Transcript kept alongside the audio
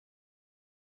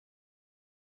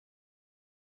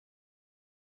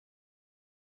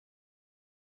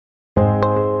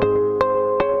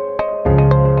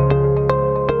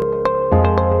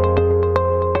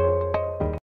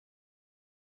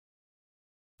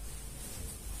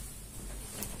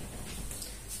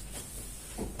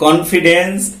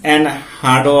Confidence and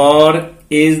hard work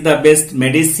is the best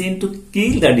medicine to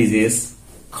kill the disease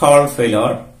called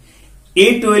failure.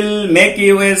 It will make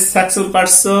you a successful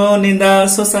person in the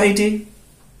society.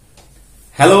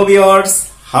 Hello viewers,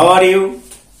 how are you?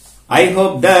 I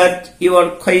hope that you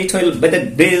are quite well by the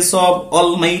grace of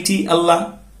Almighty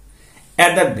Allah.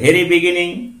 At the very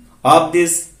beginning of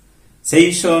this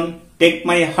session, take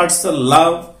my heart's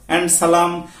love and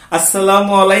salam.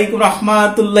 Assalamu alaikum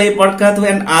rahmatullahi barakatuh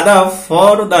and adab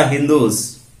for the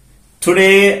Hindus.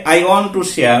 Today I want to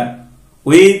share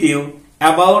with you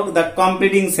about the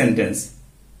completing sentence.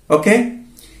 Okay?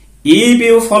 If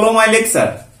you follow my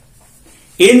lecture,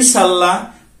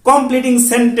 inshallah, completing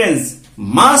sentence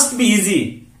must be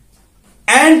easy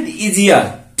and easier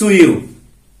to you.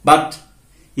 But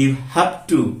you have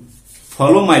to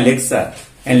follow my lecture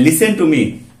and listen to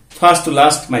me first to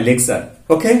last my lecture.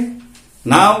 Okay?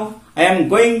 Now I am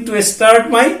going to start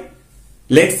my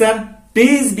lecture.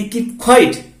 Please be keep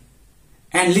quiet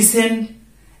and listen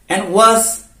and watch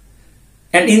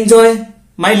and enjoy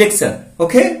my lecture.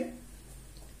 Okay?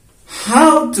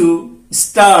 How to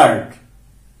start?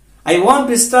 I want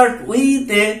to start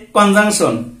with a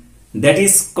conjunction that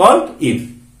is called if.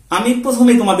 আমি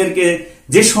প্রথমে তোমাদেরকে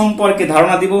যে সম্পর্কে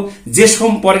ধারণা দিব, যে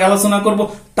সম্পর্কে আলোচনা করব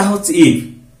তা হচ্ছে if.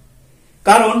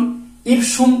 কারণ if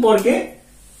সম্পর্কে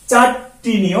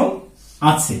চারটি নিয়ম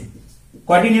আছে।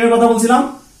 কয়টি নিয়মের কথা বলছিলাম?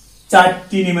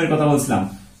 চারটি নিয়মের কথা বলছিলাম।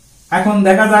 এখন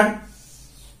দেখা যাক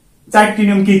চারটি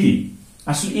নিয়ম কি কি।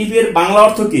 আসলে if এর বাংলা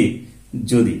অর্থ কি?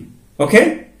 যদি। ওকে?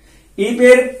 if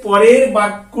এর পরের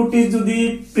বাক্যটি যদি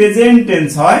প্রেজেন্ট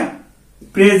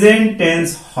টেন্স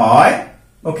হয়,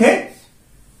 ওকে?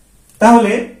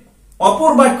 তাহলে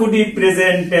অপর বাক্যটি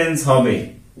প্রেজেন্ট টেন্স হবে।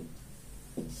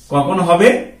 কখন হবে?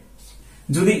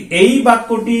 যদি এই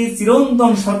বাক্যটি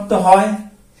চিরন্তন সত্য হয়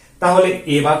তাহলে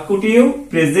এই বাক্যটিও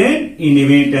প্রেজেন্ট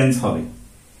ইনডিফিনিট টেন্স হবে।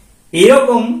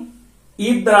 এরকম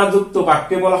if দ্বারা যুক্ত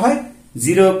বাক্যকে বলা হয়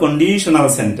জিরো কন্ডিশনাল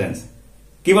সেন্টেন্স।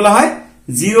 কি বলা হয়?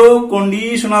 Zero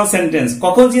conditional sentence.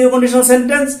 কখন জিরো কন্ডিশনাল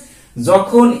সেন্টেন্স?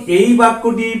 যখন এই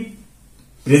বাক্যটি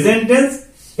প্রেজেন্ট টেন্স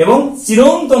এবং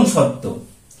চিরন্তন সত্য।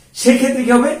 সেক্ষেত্রে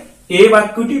কি হবে? এই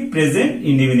বাক্যটি প্রেজেন্ট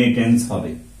ইনডিফিনিট টেন্স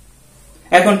হবে।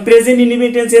 এখন প্রেজেন্ট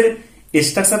ইনডিফিনিট টেন্সের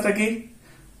স্ট্রাকচারটা কি?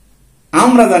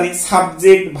 আমরা জানি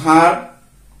সাবজেক্ট, ভার্ব,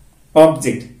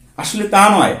 অবজেক্ট। আসলে তা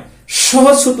নয়,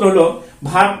 সহজ সূত্র হলো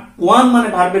ভার্ব ওয়ান মানে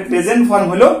ভার্বের প্রেজেন্ট ফর্ম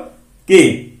হলো কি?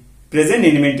 Present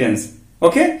indefinite tense.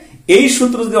 ওকে? এই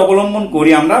সূত্র যদি অবলম্বন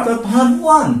করি আমরা তাহলে verb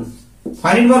one,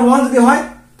 finite verb one যদি হয়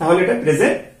তাহলে এটা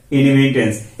প্রেজেন্ট ইনডিফিনিট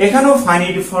টেন্স। এখানেও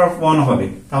ফাইনাইট ভার্ব ওয়ান হবে,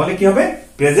 তাহলে কি হবে?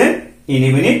 প্রেজেন্ট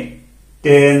ইনডিফিনিট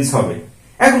টেন্স হবে।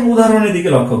 এখন উদাহরণের দিকে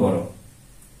লক্ষ্য করো।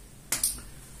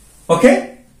 ওকে?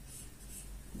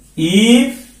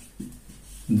 if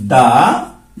the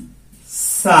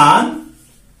sun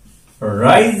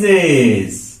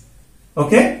rises,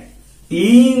 okay,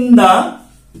 in the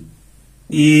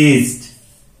east,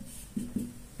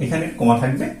 এখানে কমা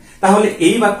থাকবে। তাহলে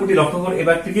এই বাক্যটি লক্ষ্য করো, এই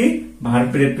বাক্যটি কি?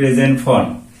 ভার্বের প্রেজেন্ট ফর্ম।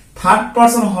 থার্ড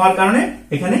পারসন হওয়ার কারণে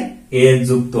এখানে এস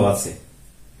যুক্ত আছে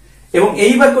এবং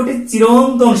এই বাক্যটি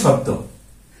চিরন্তন সত্য।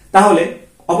 তাহলে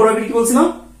অপর বাক্যটি কি বলছিলাম?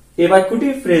 এই বাক্যটি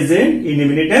প্রেজেন্ট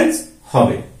ইনডিফিনিট টেন্স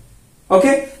হবে।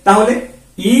 ওকে? তাহলে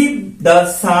if the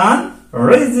sun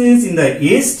rises in the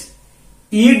east,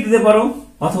 it দিতে পারো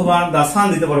অথবা the sun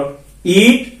দিতে পারো।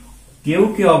 it কেউ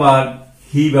কেউ আবার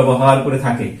হি ব্যবহার করে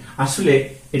থাকে। আসলে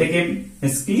এটাকে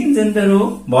স্ক্রিন জেন্ডারও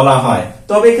বলা হয়,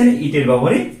 তবে এখানে ইট এর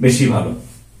ব্যবহারই বেশি ভালো।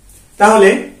 তাহলে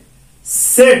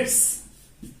sets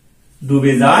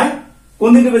ডুবে যায়। কোন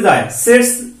দিকে ডুবে যায়?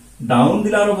 sets ডাউন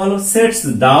দিলে আরো ভালো। sets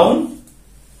ডাউন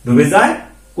ডুবে যায়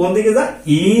কোন দিকে যায়?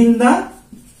 in the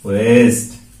west।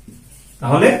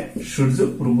 তাহলে সূর্য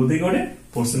পূর্ব দিকে ওঠে,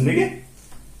 পশ্চিম দিকে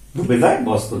ডুবে যায়,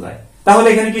 অস্ত যায়। তাহলে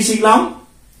এখানে কি শিখলাম?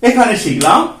 এখানে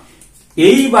শিখলাম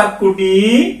এই বাক্যটি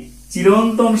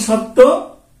চিরন্তন সত্য,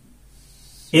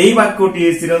 এই বাক্যটি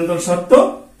চিরন্তন সত্য।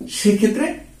 সেক্ষেত্রে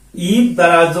if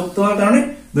দ্বারা যুক্ত হওয়ার কারণে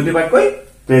দুটি বাক্যই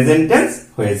প্রেজেন্ট টেন্স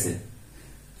হয়েছে।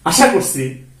 আশা করছি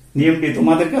নিয়মটি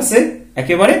তোমাদের কাছে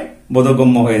একেবারে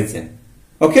বোধগম্য হয়েছে।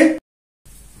 ওকে?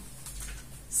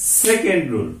 সেকেন্ড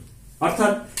রুল,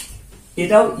 অর্থাৎ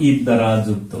এটাও if দ্বারা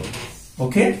যুক্ত।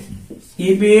 ওকে?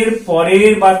 if এর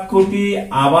পরের বাক্যটি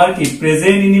আবার কি?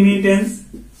 প্রেজেন্ট ইনডিফিনিট টেন্স,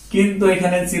 কিন্তু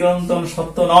এখানে চিরন্তন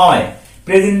সত্য নয়।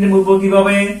 প্রেজেন্ট বলবো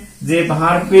কিভাবে? যে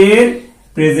ভার্বের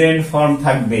প্রেজেন্ট ফর্ম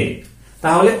থাকবে।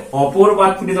 তাহলে অপর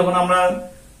বাক্যটি যখন আমরা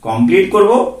কমপ্লিট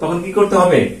করব তখন কি করতে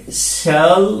হবে?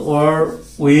 shall or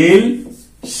will,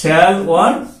 shall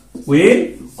or will,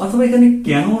 অথবা এখানে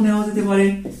কেন নেওয়া যেতে পারে?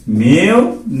 মেও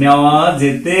নেওয়া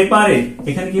যেতে পারে।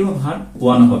 এখানে কি হবে? ভার্ব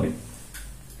ওয়ান হবে।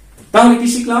 তাহলে কি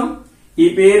শিখলাম?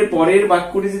 ইফ এর পরের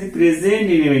বাক্যটি যদি প্রেজেন্ট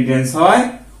ইনডিফিনিট টেন্স হয়,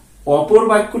 অপর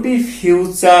বাক্যটি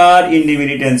ফিউচার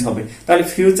ইনডিফিনিট টেন্স হবে। তাহলে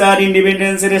ফিউচার ইনডিফিনিট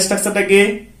টেন্সের স্ট্রাকচারটা কি?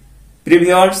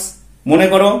 প্রিভিয়াস। মনে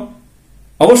করো,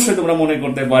 অবশ্যই তোমরা মনে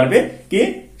করতে পারবে কি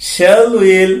শ্যাল,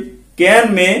 উইল, ক্যান,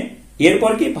 মে,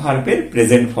 এরপর কি ভার্বের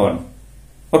present form.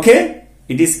 Okay,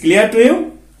 it is clear to you?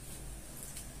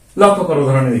 লক্ষ্য করো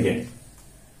উদাহরণের দিকে।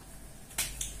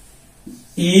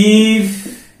 ইফ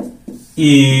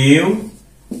ইউ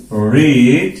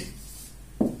রিড,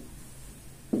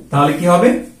 তাহলে কি হবে?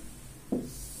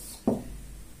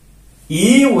 ই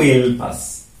উইল পাস।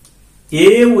 এ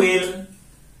উইল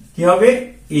কি হবে?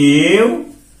 You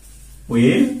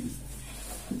will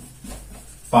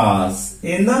pass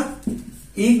in the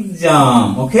exam.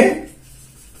 ওকে,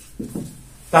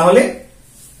 তাহলে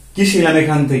কি শিখলাম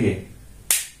এখান থেকে?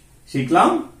 শিখলাম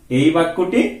এই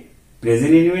বাক্যটি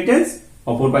প্রেজেন্ট ইনডিফিনিট টেন্স,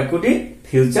 অপর বাক্যটি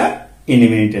ফিউচার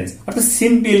ইনডিফিনিট টেন্স, অর্থাৎ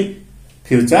সিম্পল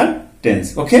ফিউচার টেন্স।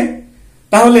 ওকে,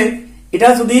 তাহলে এটা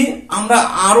যদি আমরা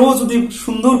আরো যদি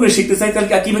সুন্দর করে শিখতে চাই, তাহলে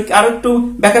কি আরো একটু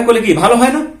ব্যাখ্যা করলে কি ভালো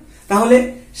হয় না? তাহলে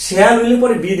শ্যাল উইলের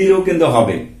পরে বি দিলেও কিন্তু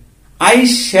হবে। আই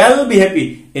শ্যাল বি হ্যাপি,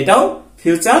 এটাও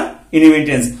future indefinite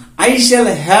tense. I shall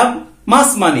have much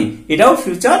money, এটাও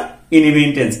ফিউচার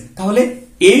ইনডিফিনিট টেন্স। তাহলে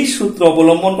এই সূত্র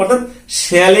অবলম্বন করতে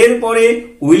শ্যালের পরে,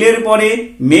 উইলের পরে,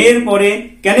 মেয়ের পরে,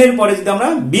 ক্যানের পরে যদি আমরা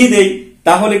বি দেই,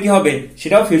 তাহলে কি হবে?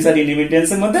 সেটাও ফিউচার ইনডিফিনিট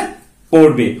টেন্সের মধ্যে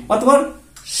পড়বে। অথবা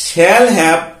shall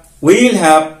have, will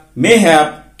have, may have,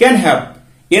 can have,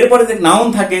 এরপরে যদি নাউন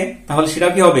থাকে, তাহলে সেটা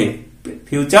কি হবে?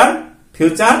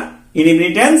 ফিউচার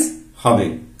ইনডিফিনিট টেন্স হবে।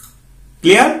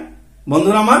 ক্লিয়ার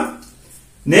বন্ধুরা আমার?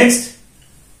 নেক্সট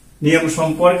নিয়ম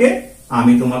সম্পর্কে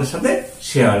আমি তোমাদের সাথে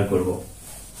শেয়ার করব।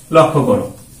 লক্ষ্য করো,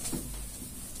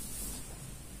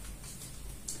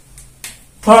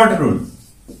 থার্ড রুল।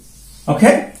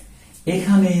 ওকে,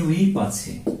 এখানে উইপ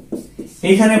আছে,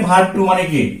 এখানে ভার্ব টু মানে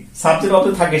কি সাবজেক্ট অত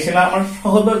থাকে, সেটা আমার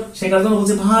সহজ শেখার জন্য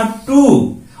বলছে ভার্ব টু,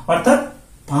 অর্থাৎ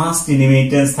পাস্ট ইনডিফিনিট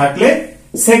টেন্স থাকলে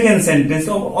সেকেন্ড সেন্টেন্স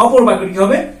অপর বাক্য কি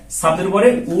হবে? সাবজেক্ট পরে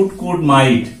would, could,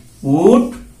 mite. Would,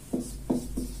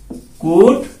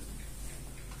 could,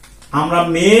 আমরা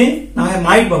মে না হয়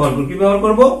মাইট ব্যবহার করব। কি ব্যবহার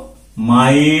করব?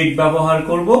 মাইট ব্যবহার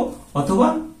করব। অথবা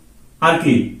আর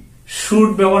কি শুড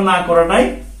ব্যবহার না করাটাই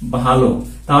ভালো।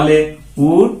 তাহলে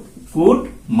উড, কুড,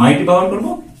 মাইট ব্যবহার করব,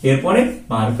 এরপরে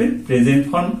ভার্বের প্রেজেন্ট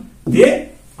ফর্ম দিয়ে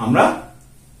আমরা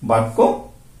বাক্য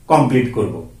কমপ্লিট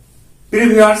করব।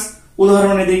 প্রিভিয়াস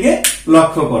উদাহরণের দিকে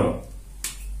লক্ষ্য করো।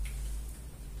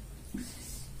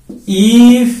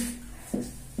 ইফ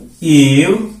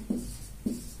ইউ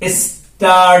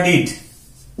স্টাডিড,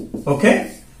 ওকে,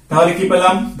 তাহলে কি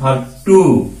পেলাম? Verb two.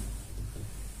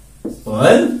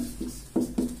 ওয়েল,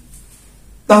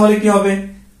 তাহলে কি হবে?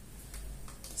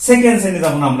 সেকেন্ড সেন্টেন্স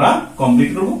যখন আমরা কমপ্লিট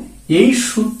করব, এই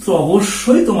সূত্র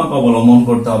অবশ্যই তোমাকে অবলম্বন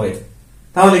করতে হবে।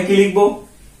 তাহলে কি লিখব?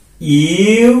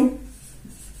 You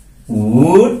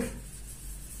would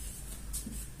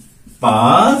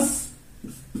pass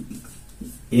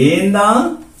in the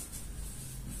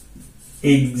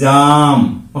exam.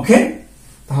 ওকে,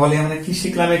 তাহলে আমরা কি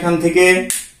শিখলাম এখান থেকে?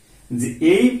 যে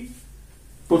এই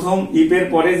প্রথম ইফের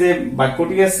পরে যে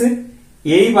বাক্যটি আছে,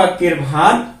 এই বাক্যের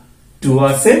ভার্ব টু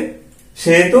আছে,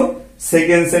 সেহেতু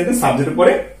সেকেন্ড সেন্টেন্স সাবজেক্টের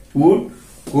পরে উড,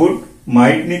 কুড,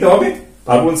 মাইট নিতে হবে।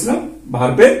 তারপর বলছিলাম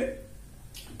ভার্বের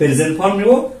প্রেজেন্ট ফর্ম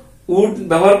নেব, উড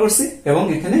ব্যবহার করছি এবং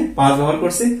এখানে পাস ব্যবহার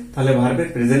করছি, তাহলে ভার্বের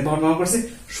প্রেজেন্ট ফর্ম ব্যবহার করছি।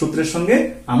 সূত্রের সঙ্গে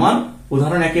আমার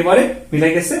উদাহরণ একেবারে মিলে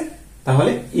গেছে।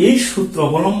 তাহলে এই সূত্র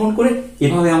অবলম্বন করে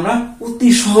এভাবে আমরা অতি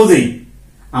সহজেই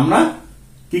আমরা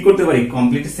কি করতে পারি?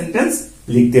 কমপ্লিট সেন্টেন্স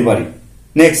লিখতে পারি।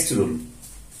 Next rule,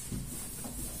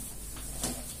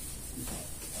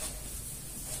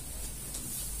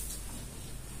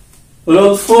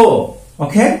 rule 4।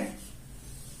 ওকে,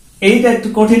 এইটা একটু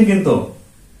কঠিন কিন্তু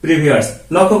প্রিভিয়াস।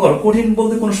 লক্ষ্য করো, কঠিন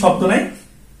বলতে কোনো শব্দ নাই।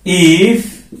 If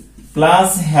plus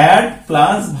had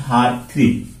plus verb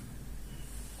 3।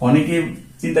 অনেকে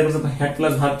চিন্তা করছে হ্যাড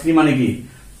প্লাস ভার্ব 3 মানে কি?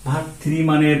 ভার্ব 3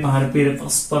 মানে ভার্বের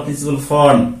পাস্ট পার্টিসিপল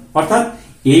ফর্ম, অর্থাৎ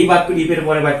এই বাক্যটি ইফের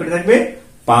পরে বাক্যটি থাকবে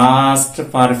পাস্ট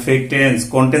পারফেক্ট টেন্স।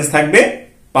 কোন টেন্স থাকবে?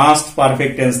 পাস্ট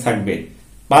পারফেক্ট টেন্স থাকবে।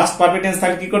 পাস্ট পারফেক্ট টেন্স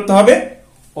থাকলে কি করতে হবে?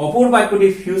 অপর বাক্যটি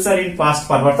ফিউচার ইন পাস্ট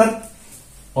পারফেক্ট, অর্থাৎ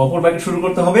অপর বাক্য শুরু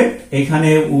করতে হবে। এখানে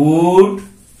উড,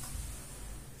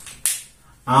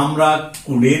 আমরা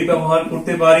কুডের ব্যবহার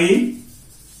করতে পারি,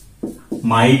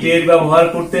 মাইটের ব্যবহার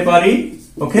করতে পারি।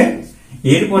 ওকে,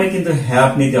 এরপরে কিন্তু হ্যাভ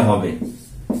নিতে হবে।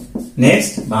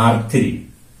 Next verb 3।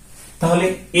 তাহলে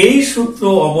এই সূত্র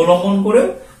অবলম্বন করে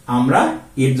আমরা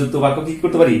এর যুক্ত বাক্য কি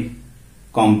করতে পারি?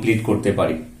 কমপ্লিট করতে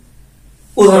পারি।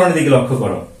 উদাহরণের দিকে লক্ষ্য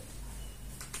করো।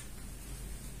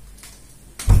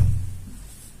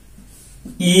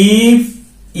 if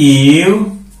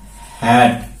you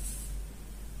had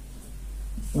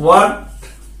what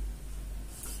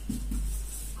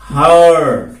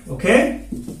heard, okay,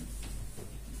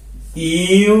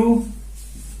 you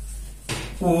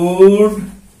would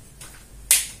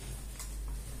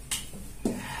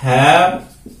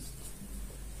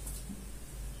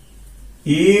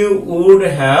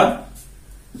have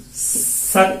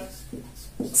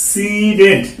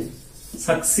succeeded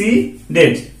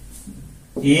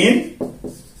in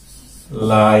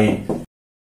life.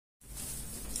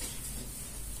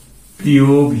 প্রিয়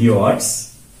ভিউয়ার্স,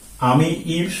 আমি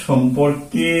ইফ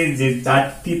সম্পর্কে যে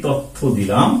 4টি তথ্য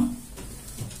দিলাম,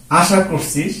 আশা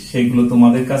করছি সেগুলো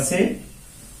তোমাদের কাছে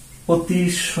অতি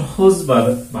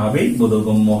সহজভাবে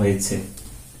বোধগম্য হয়েছে,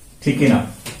 ঠিক না?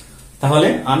 তাহলে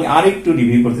আমি আরেকটু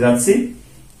রিভিউ করতে যাচ্ছি।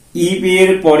 ইফ এর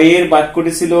পরের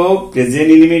বাক্যটি ছিল প্রেজেন্ট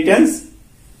ইনডিফিনিট,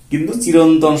 কিন্তু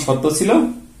চিরন্তন সত্য ছিল,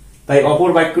 তাই অপর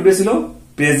বাক্যটি ছিল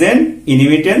প্রেজেন্ট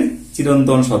ইনডিফিনিট,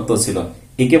 চিরন্তন সত্য ছিল।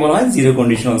 একে বলা হয় জিরো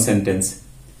কন্ডিশনাল সেন্টেন্স।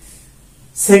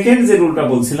 সেকেন্ড যে রুলটা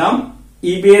বলছিলাম,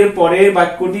 ইফ এর পরের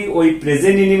বাক্যটি ওই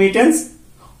প্রেজেন্ট ইনডিফিনিট,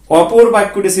 অপর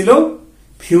বাক্যটি ছিল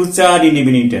ফিউচার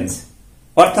ইনডিফিনিট,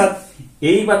 অর্থাৎ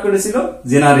এই বাক্যটি ছিল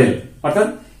জেনারেল, অর্থাৎ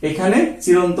এখানে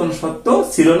চিরন্তন সত্য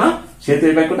ছিল না, সেহেতু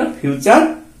এই বাক্যটা ফিউচার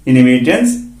ইনডিফিনিট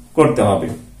করতে হবে।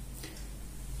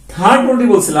 থার্ড রুলটি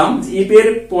বলছিলাম, ইফ এর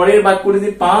পরের বাক্যটি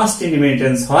যদি পাস্ট ইনডিফিনিট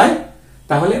হয়,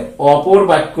 তাহলে অপর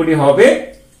বাক্যটি হবে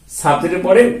সাবজেক্টের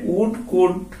পরে উড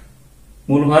কুড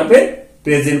মূল ভার্বের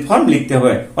প্রেজেন্ট ফর্ম লিখতে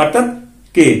হবে, অর্থাৎ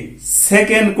কে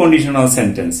সেকেন্ড কন্ডিশনাল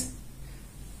সেন্টেন্স।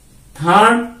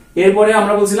 থার্ড, এরপরে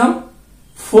আমরা বলছিলাম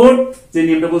ফোর্থ যে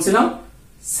নিয়মটা বলছিলাম,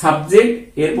 সাবজেক্ট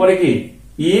এরপরে কি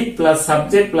if plus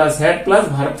subject plus had plus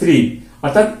verb 3,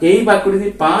 অর্থাৎ এই বাক্যটি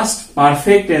যদি পাস্ট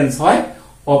পারফেক্ট টেন্স হয়,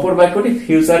 অপর বাক্যটি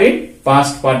future in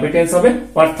past perfect tense হবে,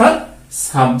 অর্থাৎ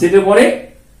সাবজেক্টের পরে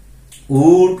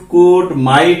উড কুড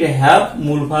মাইট হ্যাভ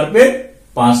মূল ভার্বের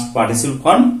পাস্ট পার্টিসিপল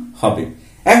ফর্ম হবে।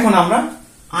 এখন আমরা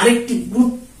আরেকটি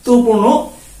গুরুত্বপূর্ণ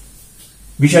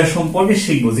বিষয় সম্পর্কে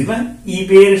শিখবো, যেটা ইফ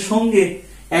এর সঙ্গে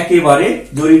একেবারে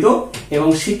জড়িত এবং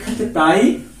শিক্ষার্থী প্রায়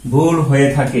ভুল হয়ে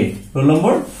থাকে। রোল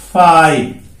নম্বর 5,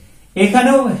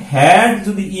 এখানেও হ্যাড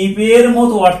যদি ইফ এর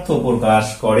মতো অর্থ প্রকাশ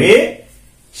করে,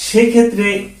 সেক্ষেত্রে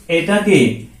এটাকে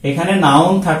এখানে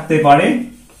নাউন থাকতে পারে,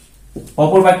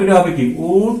 অপর বাক্যটি হবে কি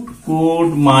would could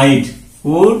mite,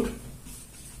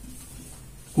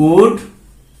 could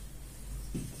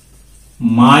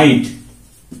mite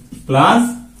plus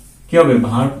কি হবে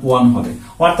ভার্ব 1 হবে,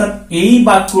 অর্থাৎ এই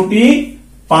বাক্যটি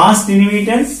পাস্ট ইনডিফিনিট,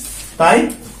 তাই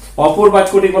অপর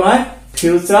বাক্যটি বলা হয়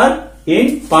ফিউচার ইন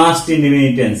পাস্ট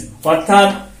ইনডিফিনিট, অর্থাৎ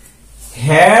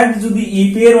হ্যাড যদি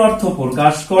ইফ এর অর্থ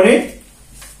প্রকাশ করে,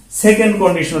 সেকেন্ড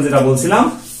কন্ডিশন যেটা বলছিলাম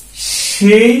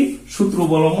সেই সূত্র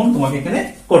অবলম্বন তোমাকে এখানে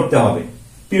করতে হবে।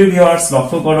 প্রিয় ভিউয়ার্স,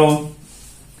 লক্ষ্য করো,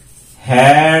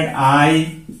 had I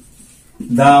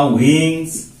the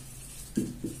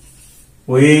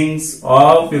wings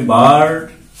of a bird,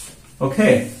 ওকে,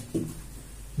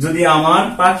 যদি আমার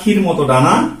পাখির মতো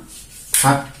ডানা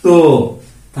থাকতো,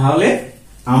 তাহলে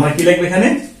আমরা কি লিখবো এখানে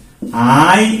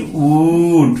I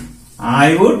would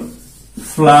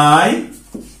fly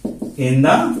in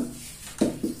the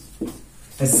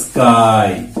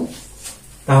sky.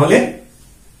 তাহলে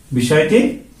বিষয়টি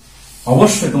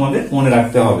অবশ্যই তোমাদের মনে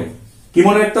রাখতে হবে। কি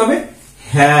মনে রাখতে হবে?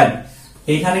 হ্যাড,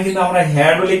 এইখানে কিন্তু আমরা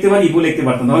হ্যাডও লিখতে পারি, ইফও লিখতে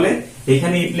পারতাম, তাহলে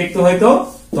এখানে ইফ লিখতে হয়তো,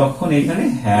 তখন এখানে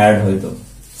হ্যাড হয়তো।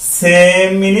 সেম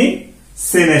মিনিং,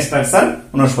 সেম স্ট্রাকচার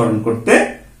অনুসরণ করতে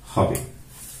হবে।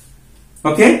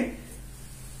 ওকে,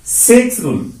 6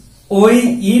 রুল, ওই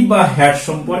ইফ বা হ্যাড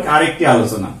সম্পর্কে আরেকটি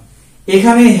আলোচনা।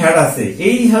 এখানে হ্যাড আছে,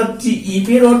 এই হ্যাডটি ইফ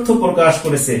এর অর্থ প্রকাশ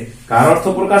করেছে। কার অর্থ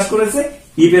প্রকাশ করেছে?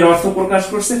 ইফ এর অর্থ প্রকাশ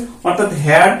করেছে, অর্থাৎ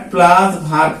হ্যাড প্লাস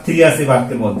ভার্ব 3 আছে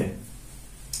বাক্যের মধ্যে,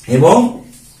 এবং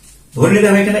ধরে নিতে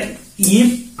হবে এখানে ইফ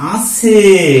আছে,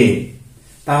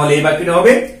 তাহলে এই বাক্যটা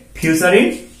হবে ফিউচার ইন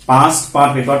পাস্ট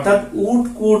পারফেক্ট, অর্থাৎ would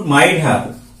could might have,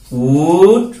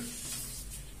 would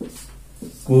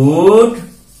could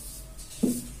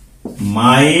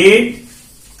might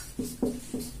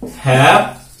have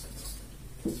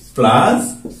plus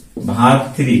verb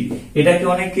 3। এটাকে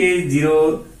অনেকে জিরো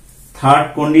থার্ড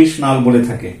কন্ডিশনাল বলে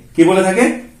থাকে। কি বলে থাকে?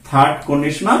 থার্ড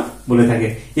কন্ডিশনাল বলে থাকে।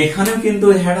 এখানেও কিন্তু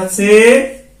হ্যাড আছে,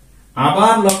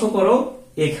 আবার লক্ষ্য করো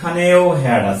এখানেও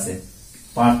হ্যাড আছে।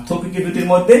 পার্থক্য কি দুটির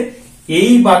মধ্যে?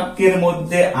 এই বাক্যের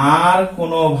মধ্যে আর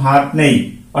কোনো ভার্ব নেই,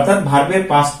 অর্থাৎ ভার্বের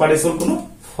পাস্ট পার্টিসিপল কোনো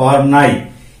ফর্ম নাই,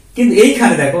 কিন্তু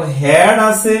এইখানে দেখো হ্যাড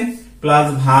আছে প্লাস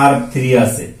ভার্ব 3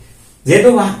 আছে। যেহেতু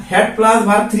হ্যাড প্লাস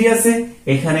ভার্ব 3 আছে,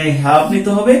 এখানে হ্যাভ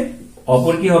নিতে হবে,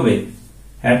 অপর কি হবে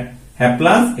হ্যাভ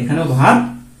প্লাস এখানেও ভার্ব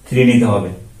 3 নিতে হবে।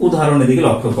 উদাহরণের দিকে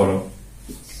লক্ষ্য করো।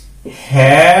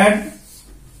 Had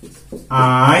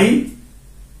I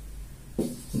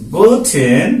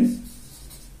gotten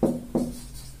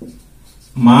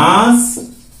much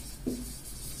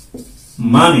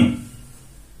money,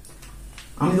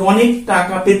 আমি অনেক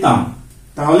টাকা পেতাম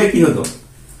তাহলে কি হতো?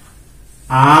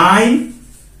 I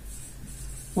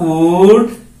would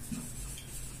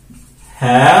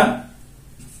have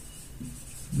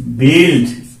built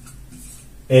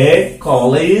a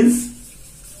college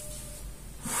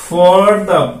for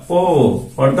the poor.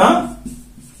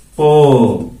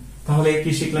 তাহলে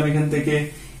কি শিখলাম এখান থেকে?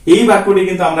 এই বাক্যটি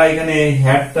কিন্তু আমরা এখানে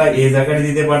হ্যাডটা এ জায়গায়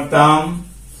দিতে পারতাম,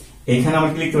 এখানে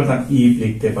আমরা কি লিখতে পারতাম? ইফ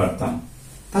লিখতে পারতাম।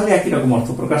 তাহলে একই রকম অর্থ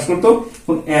প্রকাশ করতো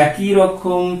এবং একই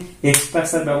রকম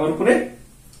স্ট্রাকচার ব্যবহার করে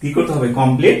কি করতে হবে?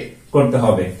 কমপ্লিট করতে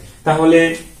হবে। তাহলে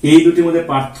এই দুটির মধ্যে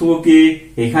পার্থক্য কি?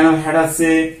 এখানেও হ্যাড আছে,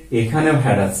 এখানেও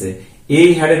হ্যাড আছে। এই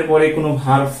হ্যাডের পরে কোনো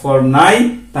ভার্ব ফর্ম নাই,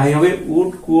 তাই হবে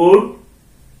উড, কুড,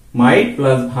 মাইট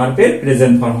প্লাস ভার্বের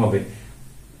প্রেজেন্ট ফর্ম হবে।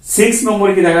 6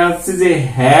 নম্বরে কি দেখা যাচ্ছে যে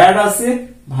হ্যাড আছে,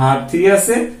 ভার্ব 3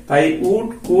 আছে, তাই would,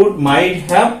 could, mite,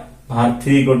 have, verb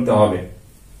 3 করতে হবে।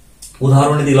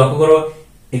 উদাহরণে দিয়ে লক্ষ্য করো,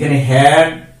 এখানে had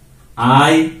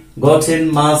I gotten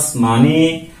much money,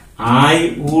 I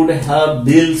would have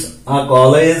built a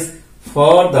college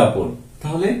for the poor.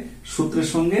 তাহলে সূত্রের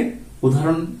সঙ্গে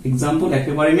উদাহরণ এক্সাম্পল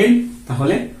একেবারে মিল।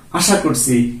 তাহলে আশা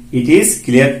করছি it is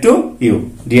clear to you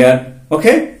dear.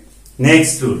 Okay,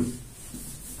 next rule.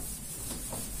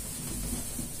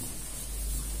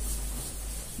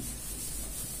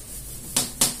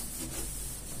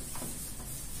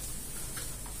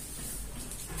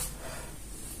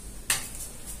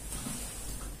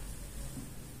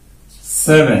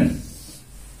 Seven.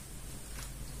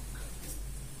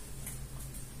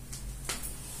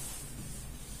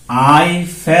 I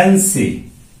fancy.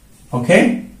 Okay,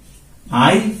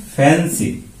 I fancy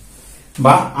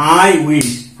বা I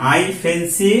wish. I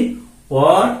fancy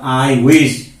or I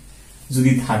wish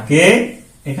যদি থাকে,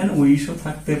 এখানে উইশও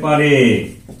থাকতে পারে,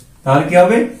 তাহলে কি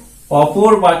হবে?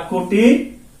 অপর বাক্যটি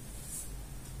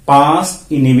পাস্ট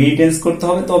ইনডিফিনিট টেন্স করতে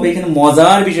হবে। তবে এখানে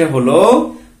মজার বিষয় হলো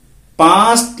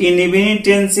পাস্ট ইনডিফিনিট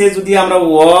টেন্সে যদি আমরা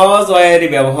ওয়াজ ওয়ার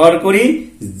ব্যবহার করি,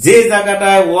 যে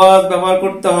জায়গাটায় ওয়াজ ব্যবহার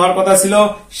করতে হওয়ার কথা ছিল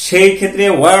সেই ক্ষেত্রে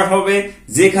ওয়ার হবে,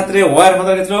 যে ক্ষেত্রে ওয়ার হওয়ার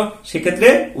কথা ছিল সেই ক্ষেত্রে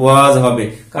ওয়াজ হবে,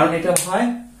 কারণ এটা হয়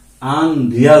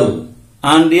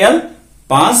আনরিয়াল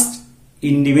পাস্ট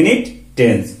ইনডিফিনিট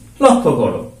টেন্স। লক্ষ্য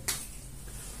করো,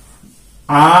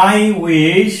 I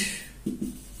wish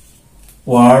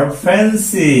were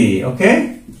fancy. Okay,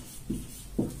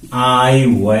 I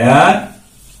were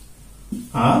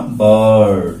a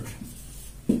bird.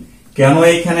 কেন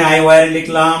এখানে I were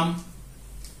লিখলাম?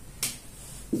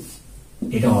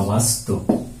 এটা অবাস্তব।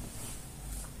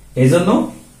 এইজন্য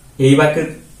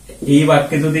এই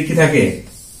বাক্যে যদি কি থাকে,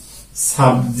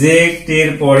 সাবজেক্টের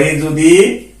পরে যদি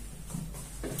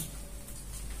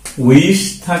উইশ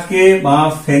থাকে বা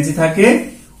ফ্যান্সি থাকে,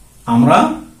 আমরা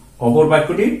অপর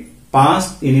বাক্যটি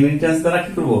পাস্ট ইনডিফিনিট টেন্স দ্বারা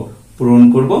কি করব? পূরণ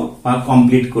করব বা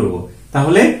কমপ্লিট করব।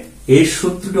 তাহলে এই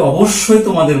সূত্রটি অবশ্যই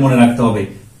তোমাদের মনে রাখতে হবে।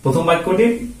 প্রথম বাক্যটি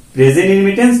প্রেজেন্ট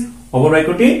ইনডিফিনিট টেন্স, অপর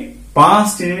বাক্যটি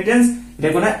পাস্ট ইনডিফিনিট টেন্স। এটা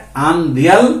কোন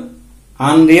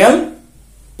আনরিয়াল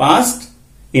পাস্ট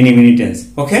ইনডিফিনিট টেন্স।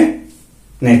 ওকে,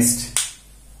 নেক্সট।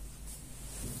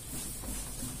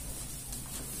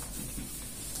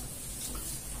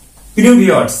 প্রিয়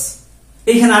ভিউয়ার্স,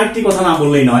 এইখানে আরেকটি কথা না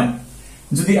বললেই নয়,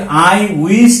 যদি আই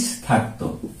উইশড থাকতো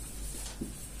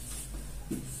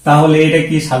তাহলে এটা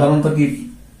কি সাধারণত কি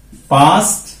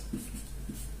পাস্ট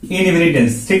ইনডিফিনিট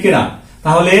টেন্স, ঠিক না?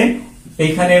 তাহলে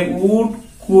এইখানে উড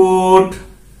কুড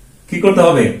কি করতে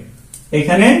হবে?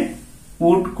 এখানে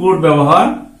উড কুড ব্যবহার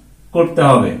করতে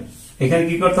হবে। এখানে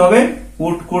কি করতে হবে?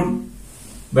 উড কুড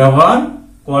ব্যবহার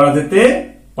করা যেতে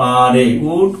পারে।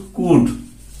 Would could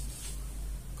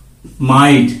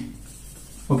mite,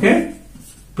 okay,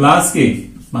 plus কি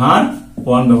ভার্ব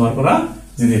ওয়ান ব্যবহার করা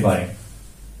যেতে পারে।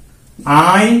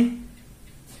 I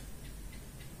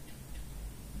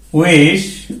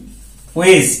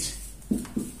wished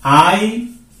I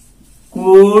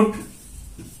could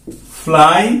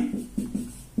fly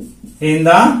in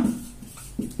the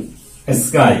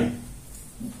sky.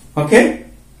 ওকে,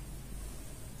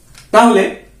 তাহলে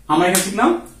আমরা এখানে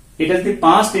শিখলাম এটা যদি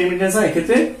পাস্ট ইনডিফিনিট টেন্স হয়,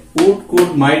 এক্ষেত্রে উড কুড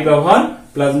মাইট ব্যবহার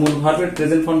প্লাস মূল ভার্বের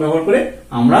প্রেজেন্ট ফর্ম ব্যবহার করে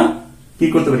আমরা কি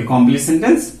করতে পারি? কমপ্লিট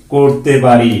সেন্টেন্স করতে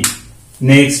পারি।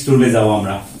 নেক্সট রুলে যাব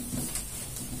আমরা।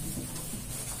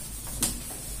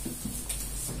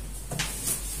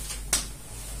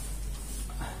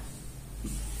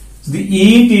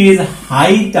 It is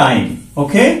high time.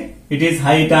 Okay, it is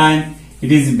high time,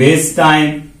 it is best time,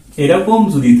 এরকম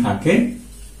যদি থাকে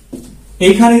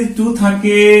এইখানে টু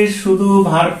থাকে শুধু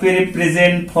ভার্বের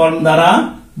প্রেজেন্ট ফর্ম দ্বারা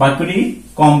বাক্যটি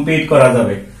কমপ্লিট করা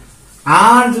যাবে।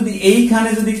 আর যদি এইখানে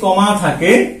যদি কমা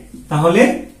থাকে তাহলে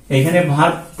এখানে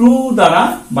ভার্ব টু দ্বারা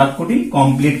বাক্যটি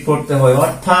কমপ্লিট করতে হয়।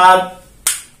 অর্থাৎ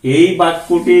এই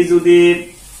বাক্যটি যদি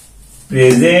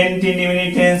প্রেজেন্ট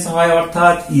ইনডিফিনিট টেন্স হয়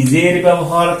অর্থাৎ ইজ এর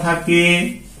ব্যবহার থাকে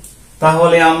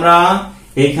তাহলে আমরা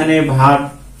এখানে ভার্ব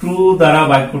টু দ্বারা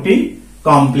বাক্যটি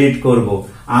কমপ্লিট করব।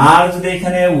 আর যদি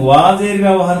এখানে ওয়াজ এর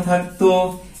ব্যবহার থাকতো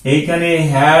এইখানে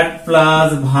হ্যাড প্লাস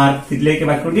ভার্ব থ্রি লিখে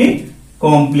বাক্যটি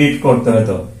কমপ্লিট করতে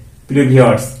হতো। প্রিয়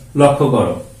ভিউয়ার্স লক্ষ্য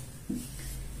করো,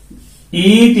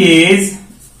 ইট ইজ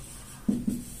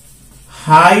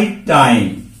হাই টাইম,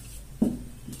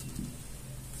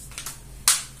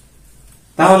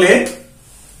 তাহলে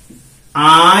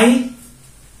আই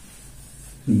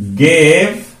গেভ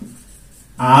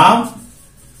আপ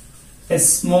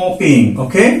স্মোকিং।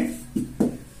 ওকে,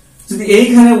 যদি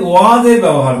এইখানে ওয়াজ এর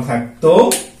ব্যবহার থাকতো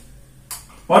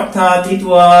অর্থাৎ ইট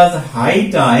ওয়াজ হাই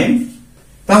টাইম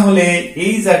তাহলে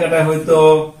এই জায়গাটা হয়তো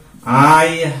I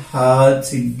had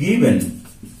given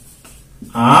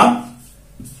up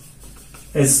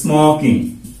smoking.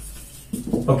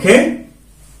 ওকে,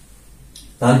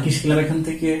 তাহলে কি শিখলাম এখান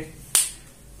থেকে?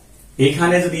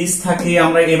 এখানে যদি ইজ থাকে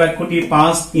আমরা এই বাক্যটি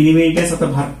পাস্ট ইনডিফিনিট টেন্স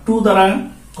অর্থাৎ ভার্ব টু দ্বারা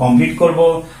কমপ্লিট করব।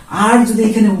 আর যদি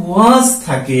এখানে ওয়াজ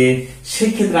থাকে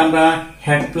সেক্ষেত্রে আমরা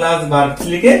হ্যাড প্লাস ভার্ব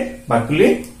লিখে বাক্যটি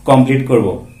কমপ্লিট করব।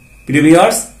 প্রিয়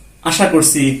ভিউয়ার্স আশা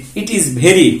করছি it is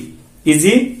very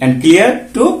easy and clear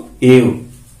to you.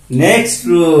 Next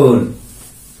rule,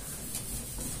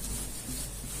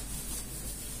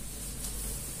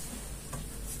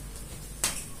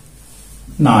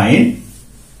 nine,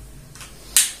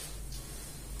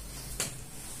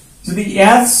 যদি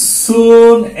as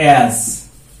soon as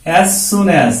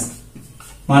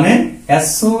মানে as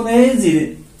soon as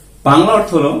বাংলা অর্থ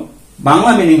হলো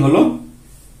বাংলা মিনিং হলো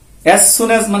as soon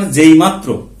as মানে যেই মাত্র।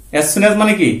 as soon as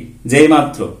মানে কি যেই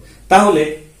মাত্র। তাহলে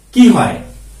কি হয়,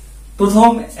 প্রথম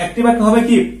একটি বাক্য হবে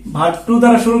কি ভার্ব টু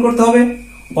দ্বারা শুরু করতে হবে,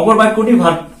 অপর বাক্যটি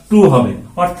ভার্ব টু হবে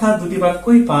অর্থাৎ দুটি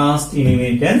বাক্যই পাস্ট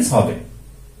ইনডিফিনিট টেন্স হবে।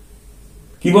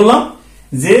 কি বললাম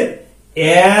যে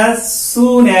as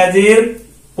soon as এর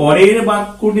পরের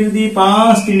বাক্যটি যদি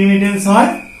পাস্ট ইনডিফিনিট টেন্স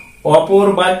হয় অপর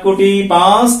বাক্যটি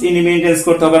পাস্ট ইনডিফিনিট টেন্স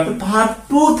করতে হবে অর্থাৎ ভার্ব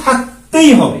টু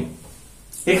থাকতেই হবে,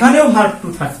 এখানেও ভার্ব টু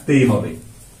থাকতেই হবে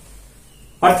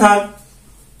অর্থাৎ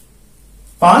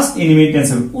পাস্ট ইনডিফিনিট টেন্স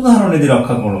হবে। উদাহরণ দিয়ে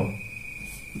রক্ষা করো,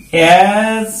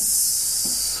 as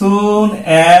soon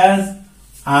as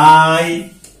I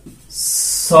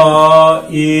saw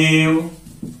you,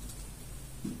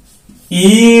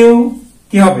 you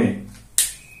কি হবে?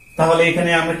 তাহলে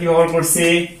এখানে আমরা কি ব্যবহার করছি?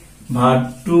 ভার্ব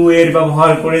টু এর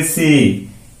ব্যবহার করেছি,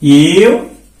 you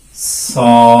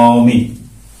saw me।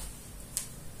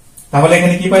 তাহলে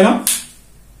এখানে কি পাইলাম?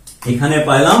 এখানে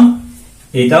পাইলাম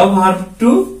এটাও ভার্ব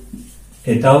টু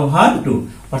এটাও ভার্ব টু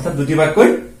অর্থাৎ দুটি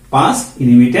বাক্যই পাস্ট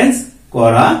ইনডিফিনিট টেন্স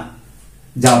করা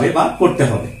যাবে বা করতে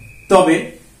হবে। তবে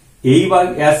এই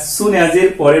as soon as এর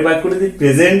পরের বাক্যটি যদি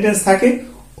প্রেজেন্ট টেন্স থাকে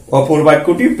অপর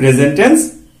বাক্যটি প্রেজেন্ট টেন্স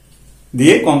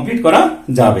দিয়ে কমপ্লিট করা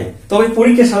যাবে। তবে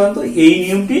পরীক্ষা সাধারণত এই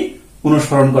নিয়মটি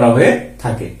অনুসরণ করা হয়ে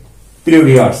থাকে। প্রিয়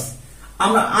ভিউয়ার্স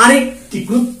আমরা আরেকটি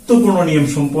গুরুত্বপূর্ণ নিয়ম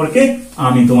সম্পর্কে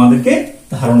আমি তোমাদেরকে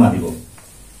ধারণা দিব।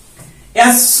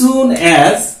 as soon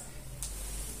as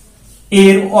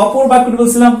এর অপর বাক্যটি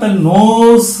বলছিলাম তাহলে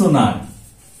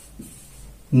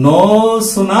no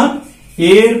sooner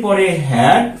এর পরে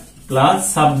had প্লাস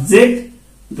সাবজেক্ট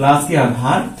প্লাস কি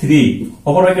ভার্ব থ্রি,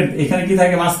 অপর বাক্য এখানে কি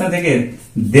থাকে মাঝখানে থেকে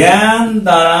দেন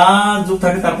দ্বারা যোগ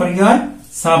থাকে তারপরে কি হয়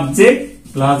সাবজেক্ট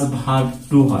প্লাস ভার্ব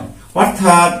টু হয়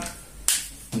অর্থাৎ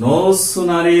নো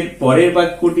সুনার এর পরের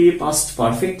বাক্যটি পাস্ট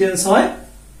পারফেক্ট টেন্স হয়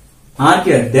আর কি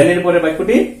দেন এর পরের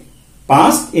বাক্যটি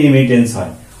পাস্ট ইনডিফিনিট টেন্স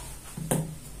হয়।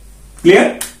 ক্লিয়ার?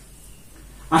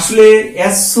 আসলে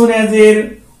as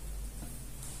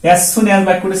soon as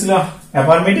বাক্যটি ছিল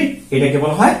অ্যাফার্মেটিভ, এটাকে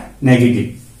বলা হয় নেগেটিভ।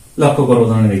 লক্ষ্য করো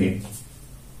উদাহরণ দেখে,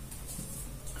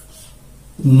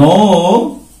 no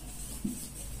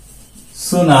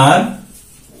sooner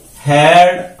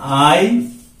had I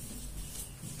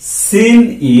seen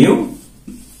you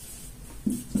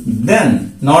then,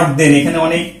 not then। এখানে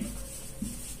অনেক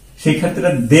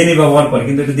শিক্ষার্থীরা then ব্যবহার করে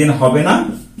কিন্তু এটা then হবে না,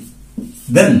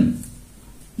 then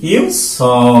you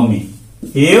saw me।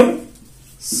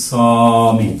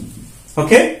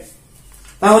 ওকে,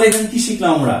 তাহলে এখানে কি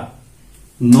শিখলাম আমরা?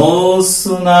 নো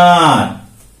সুনার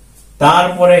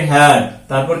তারপরে হ্যাড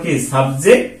তারপর কি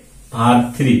সাবজেক্ট ভার্ব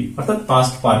থ্রি অর্থাৎ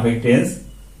পাস্ট পারফেক্ট টেন্স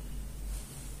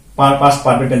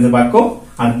এর বাক্য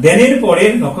আর দেন এর পরে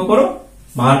লক্ষ্য করো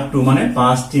ভার্ব টু মানে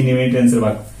পাস্ট ইনডিফিনিট টেন্স এর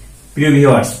বাক্য। প্রিয়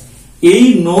ভিউয়ার্স এই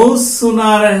নো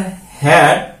সুনার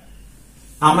হ্যাড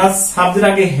আমরা সাবজেক্ট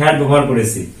আগে হ্যাড ব্যবহার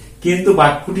করেছি, কিন্তু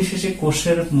বাক্যটি শেষে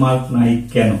কোশ্চেন মার্ক নাই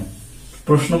কেন?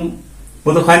 প্রশ্ন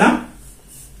বোধ হয় না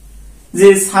যে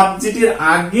সাবজেক্টের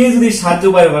আগে যদি সাহায্য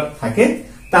ব্যবহার থাকে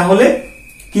তাহলে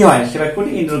কি হয়, সে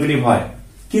বাক্যটি ইন্টারোগেটিভ হয়,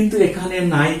 কিন্তু এখানে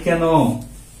নাই কেন,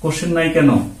 কোশ্চেন নাই কেন?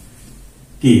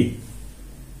 কি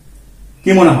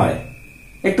কি মনে হয়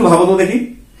একটু ভাবো তো দেখি।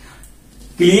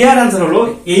 ক্লিয়ার অ্যান্সার হলো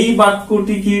এই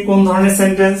বাক্যটি কি কোন ধরনের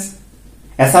সেন্টেন্স?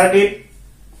 অ্যাসার্টিভ?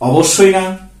 অবশ্যই না।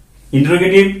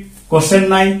 ইন্টারোগেটিভ? কোশ্চেন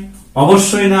নাই,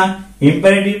 অবশ্যই না।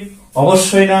 ইম্পারেটিভ?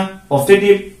 অবশ্যই না।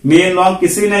 অপটেটিভ? মেন লং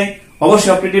কিছুই নাই,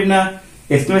 অবশ্যই অপটেটিভ না।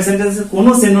 এক্সক্লেমেশন সেন্টেন্সে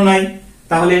কোনো চিহ্ন নাই,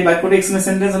 তাহলে এই বাক্যটি এক্সক্লেমেশন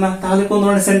সেন্টেন্স না, তাহলে কোন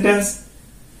ধরনের সেন্টেন্স?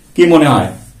 কি মনে হয়?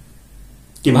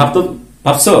 কি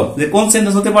ভাবছো যে কোন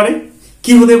সেন্টেন্স হতে পারে?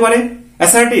 কি হতে পারে?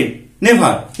 Assertive?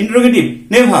 Never. Interrogative?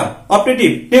 Never.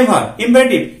 Optative? Never.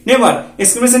 Imperative? Never.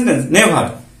 Exclamation sentence? Never.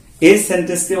 এই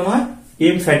সেন্টেন্সকে বলা হয়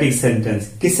এমফ্যাটিক সেন্টেন্স।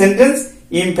 কি sentence?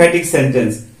 Emphatic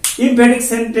sentence. Emphatic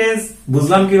sentence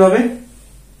বুঝলাম কিভাবে?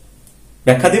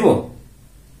 ব্যাখ্যা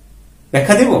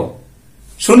দিব?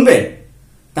 শুনবে?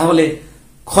 তাহলে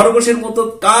খরগোশের মতো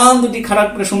কান দুটি খারাপ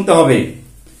করে শুনতে হবে।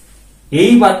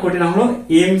 এই বাক্যটির নাম হলো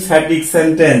এমফ্যাটিক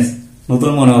সেন্টেন্স।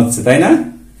 নতুন মনে হচ্ছে তাই না?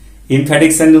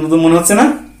 এমফ্যাটিক সেন্টেন্স নতুন মনে হচ্ছে না?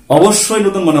 অবশ্যই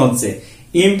নতুন মনে হচ্ছে।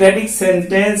 এমফ্যাটিক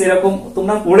সেন্টেন্স এরকম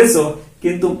তোমরা পড়েছো,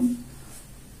 কিন্তু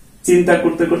চিন্তা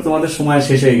করতে করতে তোমাদের সময়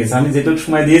শেষ হয়ে গেছে। আমি যেটুকু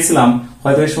সময় দিয়েছিলাম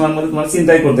হয়তো ওই সময়ের মধ্যে তোমরা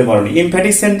চিন্তাই করতে পারোনি।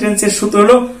 এমফ্যাটিক সেন্টেন্সের সূত্র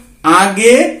হলো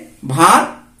আগে ভার্ব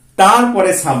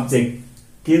তারপরে সাবজেক্ট,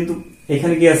 কিন্তু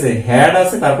এখানে কি আছে? হ্যাড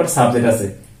আছে, তারপর সাবজেক্ট আছে।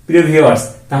 প্রিয় ভিউয়ার্স,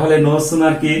 তাহলে নো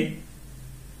সুনার কি?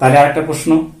 তাহলে আরেকটা প্রশ্ন,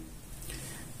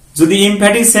 যদি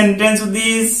এমফ্যাটিক সেন্টেন্স যদি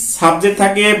সাবজেক্ট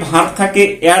থাকে, ভার্ব থাকে,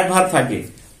 অ্যাডভার্ব থাকে,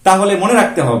 তাহলে মনে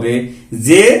রাখতে হবে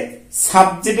যে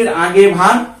সাবজেক্টের আগে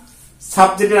ভার্ব,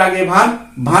 সাবজেক্টের আগে ভার্ব,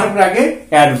 ভার্বের আগে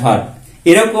অ্যাডভার্ব।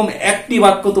 এরকম একটি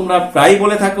বাক্য তোমরা প্রায়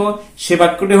বলে থাকো, সে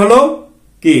বাক্যটি হলো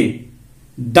কি?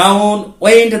 Down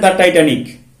went the Titanic.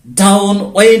 Down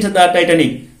went the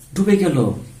Titanic. ডুবে গেল।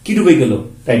 কি ডুবে গেল?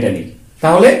 টাইটানিক।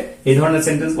 তাহলে এই ধরনের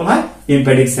সেন্টেন্স বলা হয়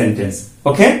এমফ্যাটিক সেন্টেন্স।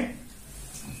 ওকে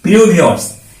প্রিয় ভিউয়ার্স,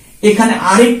 এখানে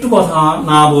আরেকটু কথা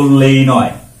না বললেই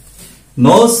নয়।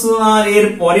 নো সুনার এর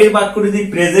পরের বাক্যটি যদি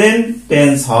প্রেজেন্ট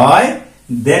টেন্স হয়,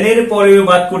 দেন এর পরের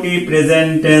বাক্যটি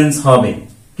প্রেজেন্ট টেন্স হবে।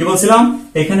 কি বলছিলাম?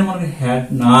 এখানে মনে হয় হ্যাড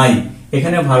নাই,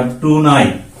 এখানে ভার্ব টু নাই,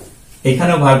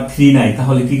 এখানে ভার্ব থ্রি নাই,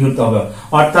 তাহলে কি করতে হবে?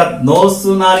 অর্থাৎ নো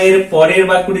সুনার এর পরের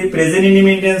বাক্যটি প্রেজেন্ট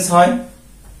ইনডিফিনিট টেন্স হয়,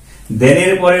 দেন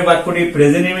এর পরের বাক্যটি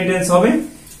প্রেজেন্ট ইনডিফিনিট টেন্স হবে।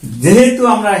 যেহেতু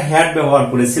আমরা হ্যাড ব্যবহার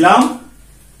করেছিলাম,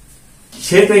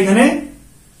 সেহেতু এখানে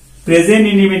প্রেজেন্ট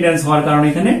ইনডিফিনিট টেন্স হওয়ার কারণে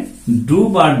এখানে ডু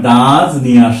বা ডাজ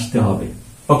নিয়ে আসতে হবে।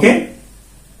 ওকে,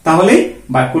 তাহলে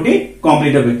বাক্যটি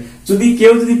কমপ্লিট হবে। যদি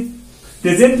কেউ যদি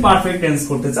প্রেজেন্ট পারফেক্ট টেন্স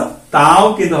করতে চাও, তাও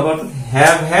কিন্তু হবে, অর্থাৎ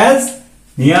হ্যাভ হ্যাজ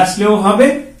নিয়ে আসলেও হবে,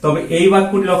 তবে এই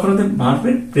বাক্যটি লক্ষ্য করতে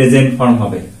ভার্বের প্রেজেন্ট ফর্ম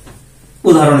হবে।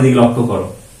 উদাহরণের দিকে লক্ষ্য করো।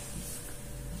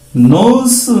 No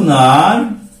sooner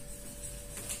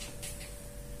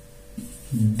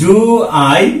do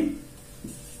I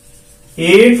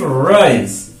eat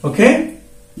rice, okay,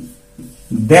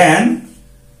 then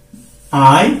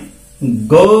I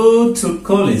go to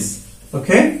college,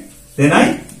 okay, then I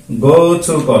go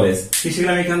to college। কি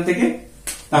শিখলাম এখান থেকে?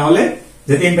 তাহলে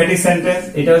যেটি এমফ্যাটিক সেন্টেন্স,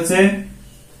 এটা হচ্ছে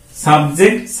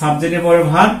সাবজেক্ট, সাবজেক্টের পরে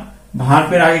ভার্ব,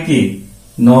 ভার্বের আগে কি?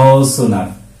 No sooner.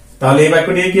 তাহলে এই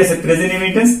বাক্যটি কি আছে? Present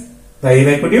indefinite tense. তাই এই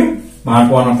বাক্যটিও ভার্ব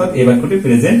ওয়ান, অর্থাৎ এই বাক্যটি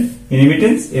প্রেজেন্ট ইনডিফিনিট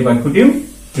টেন্স, এই বাক্যটিও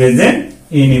প্রেজেন্ট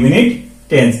ইনডিফিনিট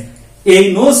টেন্স। এই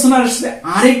নো সুনার সাথে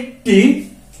আরেকটি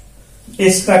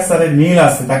স্ট্রাকচারের মিল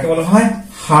আছে, তাকে বলা হয়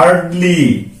হার্ডলি।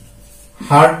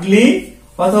 হার্ডলি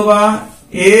অথবা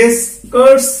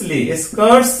স্কার্সলি।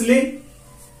 স্কার্সলি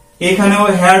এখানেও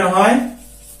হ্যাড হয়,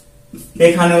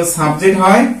 এখানেও সাবজেক্ট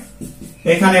হয়,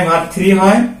 এখানে ভার্ব থ্রি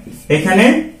হয়, এখানে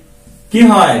কি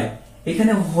হয়?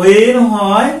 এখানে হোয়েন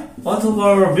হয় অথবা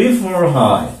বিফোর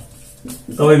হয়।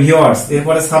 তবে ভিউয়ার্স,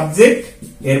 এরপরে সাবজেক্ট,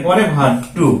 এরপরে ভার্ব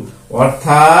টু,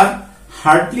 অর্থাৎ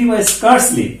হার্ডলি বা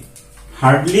স্কার্সলি,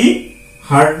 হার্ডলি,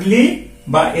 হার্ডলি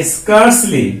বা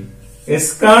স্কার্সলি,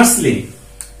 স্কার্সলি,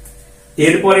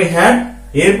 এরপরে হ্যাড,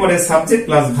 এরপরে সাবজেক্ট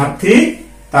প্লাস ভার্ব থ্রি,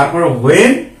 তারপর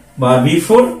হোয়েন বা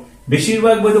বিফোর।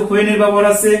 বেশিরভাগ বইতে হোয়েন এর ব্যবহার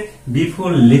আছে, বিফোর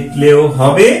লিখলেও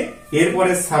হবে,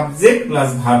 এরপরে সাবজেক্ট প্লাস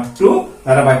ভার্ব টু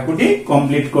দ্বারা বাক্যটি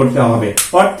কমপ্লিট করতে হবে।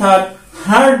 অর্থাৎ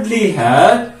hardly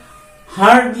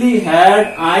had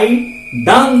I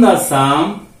done the some,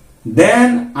 then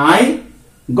I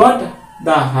got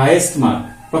the highest mark.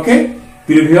 ওকে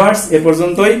প্রিয় ভিউয়ার্স, এ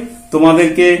পর্যন্তই।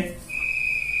 তোমাদেরকে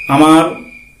আমার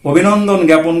অভিনন্দন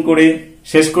জ্ঞাপন করে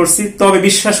শেষ করছি। তবে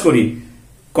বিশ্বাস করি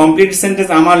কমপ্লিট সেন্টেন্স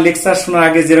আমার লেকচার শোনার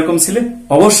আগে যেরকম ছিল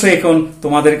অবশ্যই এখন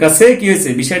তোমাদের কাছে কি হয়েছে,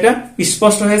 বিষয়টা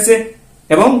স্পষ্ট হয়েছে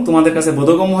এবং তোমাদের কাছে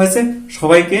বোধগম্য হয়েছে।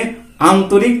 সবাইকে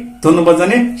আন্তরিক ধন্যবাদ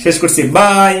জানিয়ে শেষ করছি।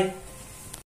 বাই।